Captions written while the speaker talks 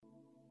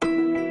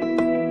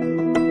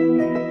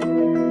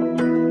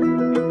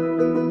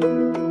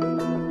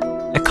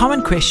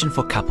common question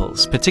for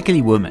couples,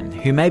 particularly women,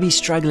 who may be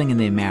struggling in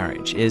their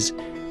marriage is,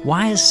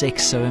 why is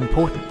sex so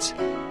important?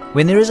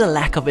 When there is a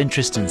lack of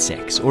interest in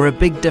sex or a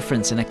big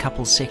difference in a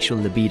couple's sexual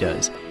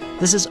libidos,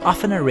 this is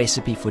often a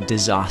recipe for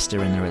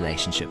disaster in the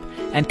relationship,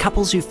 and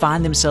couples who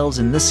find themselves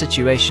in this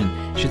situation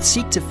should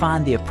seek to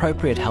find the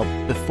appropriate help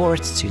before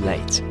it's too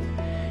late.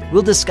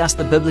 We'll discuss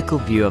the biblical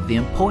view of the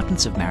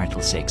importance of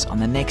marital sex on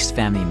the next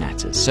Family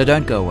Matters, so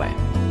don't go away.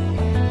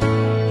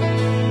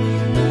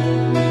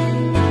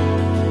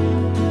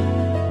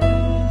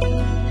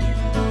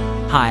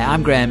 Hi,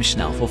 I'm Graham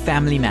Schnell for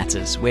Family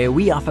Matters, where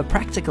we offer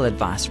practical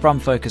advice from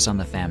Focus on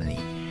the Family.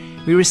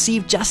 We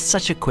received just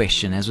such a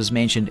question, as was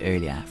mentioned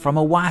earlier, from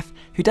a wife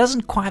who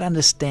doesn't quite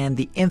understand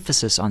the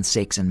emphasis on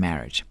sex in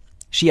marriage.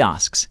 She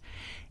asks,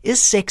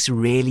 is sex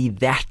really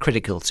that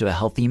critical to a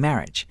healthy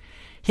marriage?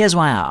 Here's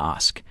why I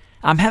ask.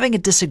 I'm having a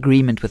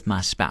disagreement with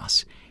my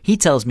spouse. He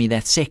tells me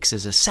that sex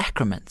is a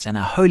sacrament and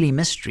a holy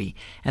mystery,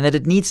 and that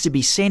it needs to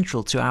be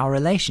central to our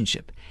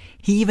relationship.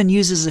 He even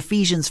uses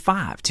Ephesians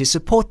 5 to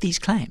support these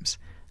claims.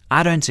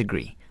 I don't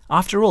agree.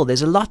 After all,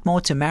 there's a lot more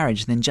to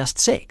marriage than just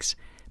sex.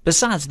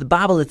 Besides, the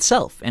Bible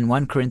itself in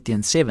 1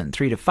 Corinthians 7,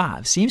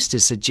 3-5 seems to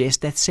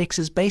suggest that sex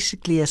is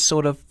basically a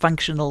sort of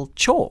functional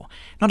chore,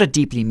 not a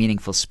deeply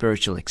meaningful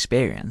spiritual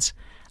experience.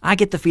 I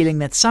get the feeling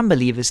that some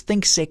believers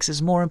think sex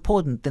is more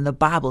important than the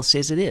Bible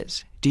says it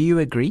is. Do you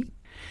agree?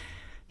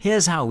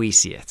 Here's how we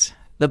see it.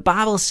 The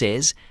Bible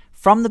says,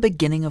 from the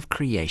beginning of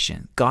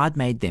creation, God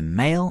made them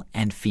male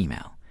and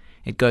female.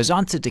 It goes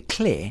on to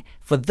declare,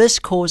 for this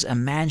cause a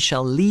man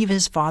shall leave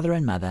his father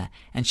and mother,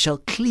 and shall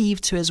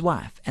cleave to his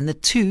wife, and the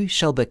two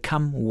shall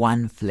become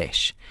one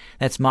flesh.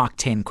 That's Mark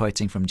 10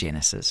 quoting from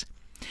Genesis.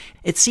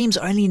 It seems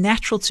only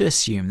natural to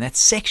assume that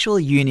sexual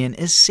union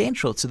is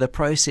central to the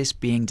process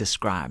being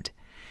described.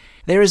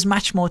 There is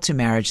much more to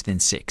marriage than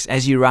sex,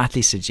 as you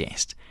rightly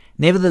suggest.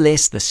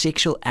 Nevertheless, the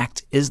sexual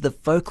act is the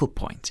focal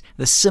point,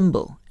 the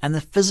symbol, and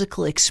the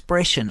physical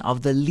expression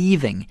of the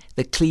leaving,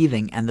 the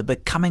cleaving, and the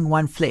becoming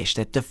one flesh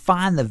that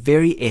define the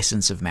very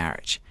essence of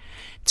marriage.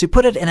 To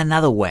put it in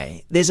another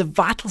way, there's a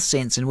vital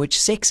sense in which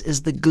sex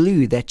is the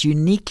glue that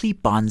uniquely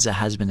bonds a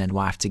husband and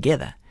wife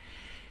together.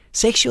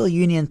 Sexual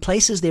union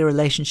places their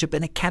relationship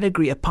in a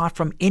category apart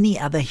from any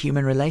other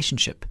human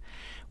relationship.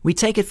 We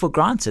take it for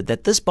granted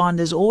that this bond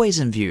is always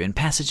in view in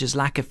passages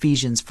like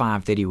Ephesians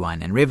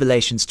 5:31 and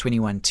Revelations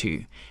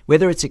 21:2,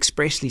 whether it's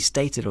expressly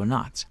stated or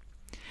not.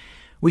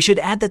 We should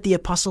add that the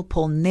Apostle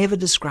Paul never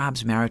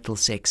describes marital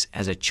sex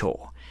as a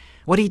chore.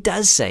 What he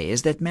does say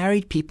is that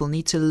married people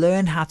need to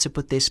learn how to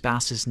put their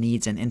spouse's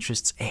needs and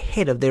interests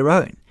ahead of their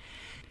own.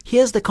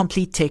 Here's the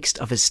complete text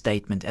of his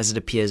statement as it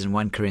appears in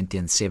 1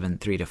 Corinthians 7,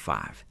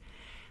 3-5.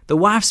 The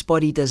wife's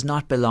body does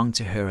not belong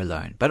to her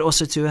alone, but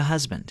also to her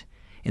husband.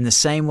 In the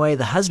same way,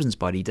 the husband's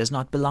body does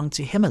not belong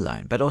to him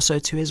alone, but also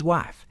to his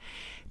wife.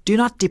 Do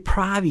not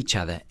deprive each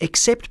other,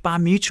 except by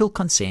mutual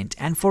consent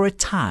and for a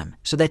time,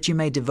 so that you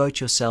may devote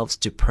yourselves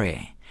to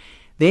prayer.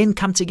 Then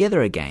come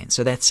together again,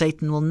 so that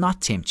Satan will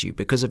not tempt you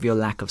because of your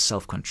lack of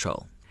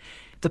self-control.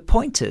 The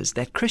point is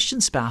that Christian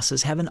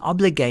spouses have an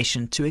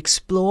obligation to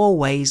explore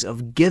ways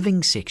of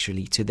giving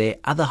sexually to their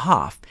other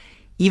half,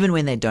 even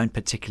when they don't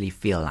particularly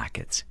feel like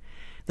it.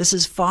 This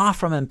is far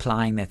from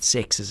implying that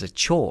sex is a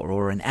chore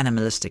or an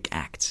animalistic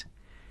act.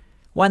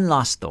 One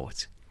last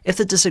thought. If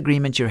the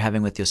disagreement you're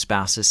having with your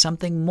spouse is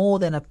something more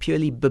than a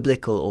purely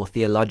biblical or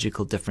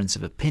theological difference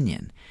of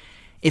opinion,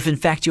 if in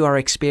fact you are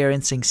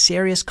experiencing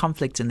serious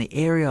conflict in the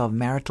area of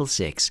marital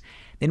sex,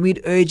 then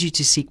we'd urge you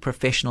to seek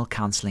professional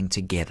counseling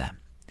together.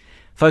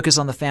 Focus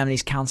on the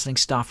Family's counseling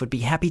staff would be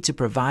happy to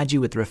provide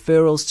you with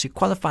referrals to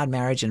qualified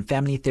marriage and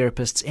family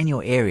therapists in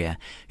your area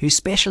who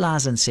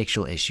specialize in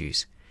sexual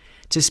issues.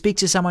 To speak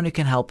to someone who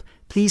can help,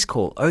 please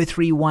call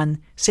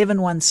 031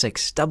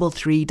 716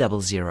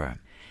 3300.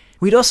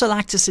 We'd also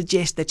like to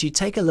suggest that you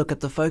take a look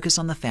at the Focus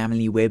on the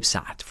Family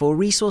website for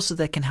resources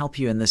that can help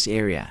you in this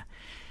area.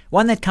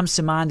 One that comes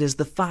to mind is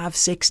The 5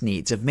 Sex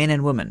Needs of Men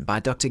and Women by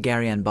Dr.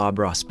 Gary and Barb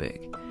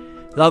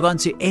Rosberg. Log on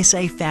to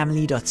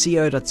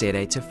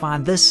safamily.co.za to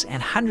find this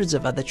and hundreds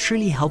of other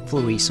truly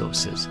helpful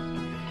resources.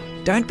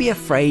 Don't be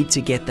afraid to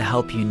get the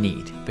help you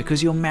need,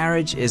 because your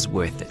marriage is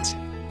worth it.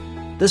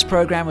 This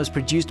program was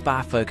produced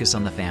by Focus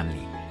on the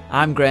Family.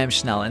 I'm Graham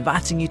Schnell,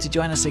 inviting you to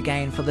join us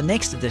again for the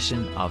next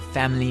edition of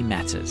Family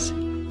Matters.